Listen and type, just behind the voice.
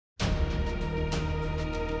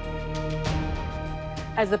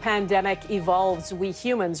As the pandemic evolves, we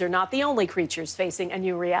humans are not the only creatures facing a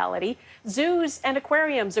new reality. Zoos and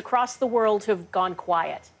aquariums across the world have gone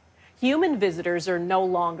quiet. Human visitors are no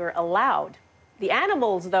longer allowed. The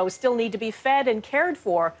animals, though, still need to be fed and cared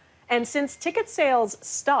for. And since ticket sales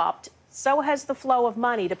stopped, so has the flow of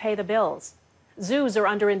money to pay the bills. Zoos are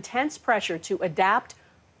under intense pressure to adapt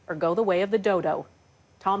or go the way of the dodo.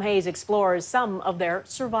 Tom Hayes explores some of their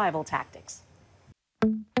survival tactics.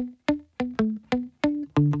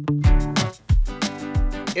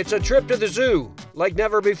 It's a trip to the zoo like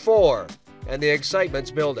never before, and the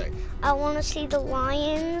excitement's building. I want to see the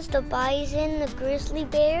lions, the bison, the grizzly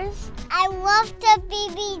bears. I love the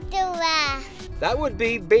baby giraffe. That would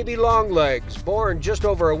be baby Longlegs, born just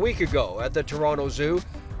over a week ago at the Toronto Zoo.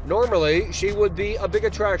 Normally, she would be a big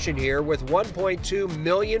attraction here with 1.2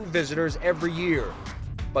 million visitors every year.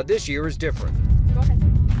 But this year is different. Go ahead.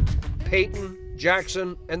 Peyton,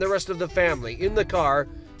 Jackson, and the rest of the family in the car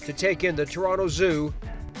to take in the Toronto Zoo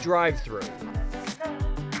drive-through.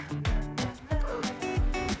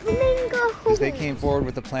 They came forward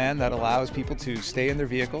with a plan that allows people to stay in their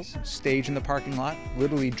vehicles, stage in the parking lot,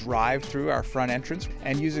 literally drive through our front entrance,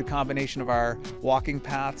 and use a combination of our walking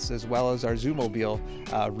paths as well as our Zoomobile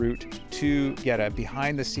route to get a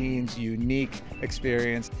behind-the-scenes, unique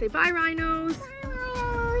experience. Say bye, rhinos.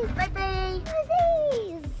 Bye. Bye-bye. Who's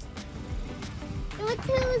these? What's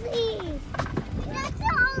these? That's an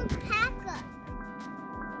alpaca.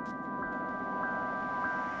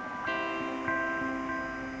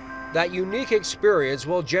 That unique experience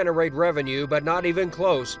will generate revenue, but not even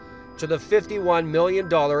close to the $51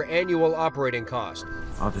 million annual operating cost.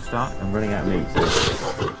 I'll just start. I'm running out of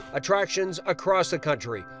meat. Attractions across the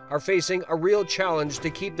country are facing a real challenge to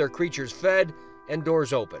keep their creatures fed and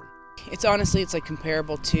doors open. It's honestly, it's like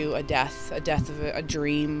comparable to a death of a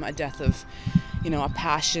dream, a death of, a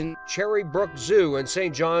passion. Cherry Brook Zoo in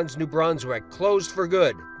St. John's, New Brunswick closed for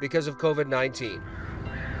good because of COVID-19.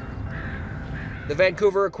 The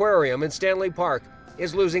Vancouver Aquarium in Stanley Park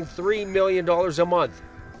is losing $3 million a month.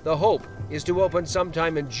 The hope is to open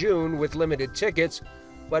sometime in June with limited tickets,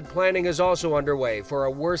 but planning is also underway for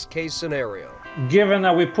a worst-case scenario. Given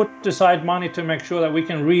that we put aside money to make sure that we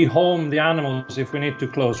can rehome the animals if we need to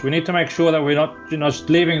close, we need to make sure that we're not just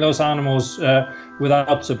leaving those animals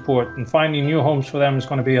without support, and finding new homes for them is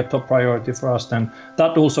going to be a top priority for us then.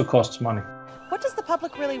 That also costs money. What does the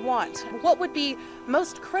public really want? What would be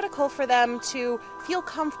most critical for them to feel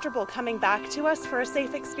comfortable coming back to us for a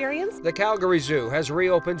safe experience? The Calgary Zoo has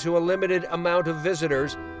reopened to a limited amount of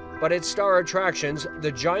visitors, but its star attractions,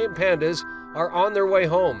 the giant pandas, are on their way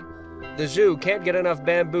home. The zoo can't get enough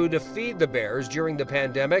bamboo to feed the bears during the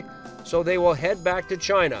pandemic, so they will head back to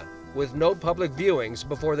China with no public viewings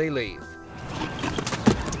before they leave.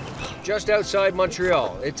 Just outside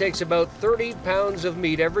Montreal, it takes about 30 pounds of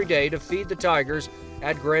meat every day to feed the tigers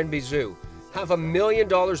at Granby Zoo.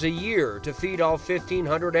 $500,000 a year to feed all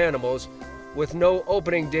 1,500 animals. With no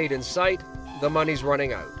opening date in sight, the money's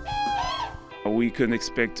running out. We couldn't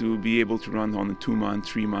expect to be able to run on a 2 month,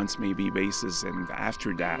 3 months maybe basis, and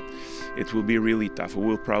after that it will be really tough.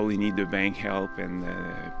 We'll probably need the bank help and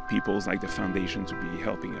people like the foundation to be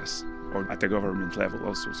helping us, or at the government level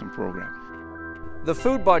also some program. The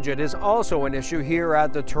food budget is also an issue here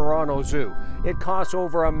at the Toronto Zoo. It costs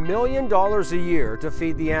over $1 million a year to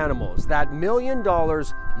feed the animals. That $1 million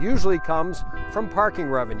usually comes from parking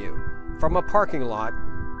revenue, from a parking lot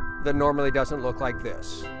that normally doesn't look like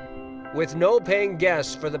this. With no paying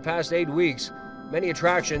guests for the past 8 weeks, many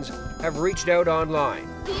attractions have reached out online.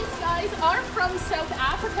 These guys are from South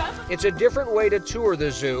Africa. It's a different way to tour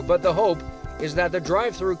the zoo, but the hope is that the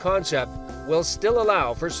drive-through concept will still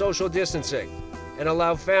allow for social distancing and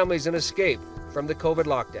allow families an escape from the COVID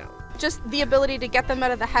lockdown. Just the ability to get them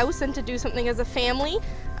out of the house and to do something as a family,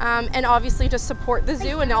 and obviously to support the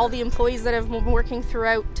zoo and all the employees that have been working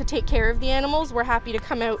throughout to take care of the animals. We're happy to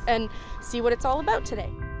come out and see what it's all about today.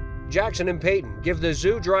 Jackson and Peyton give the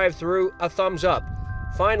zoo drive-through a thumbs up.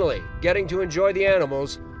 Finally, getting to enjoy the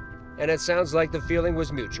animals, and it sounds like the feeling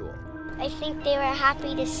was mutual. I think they were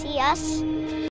happy to see us.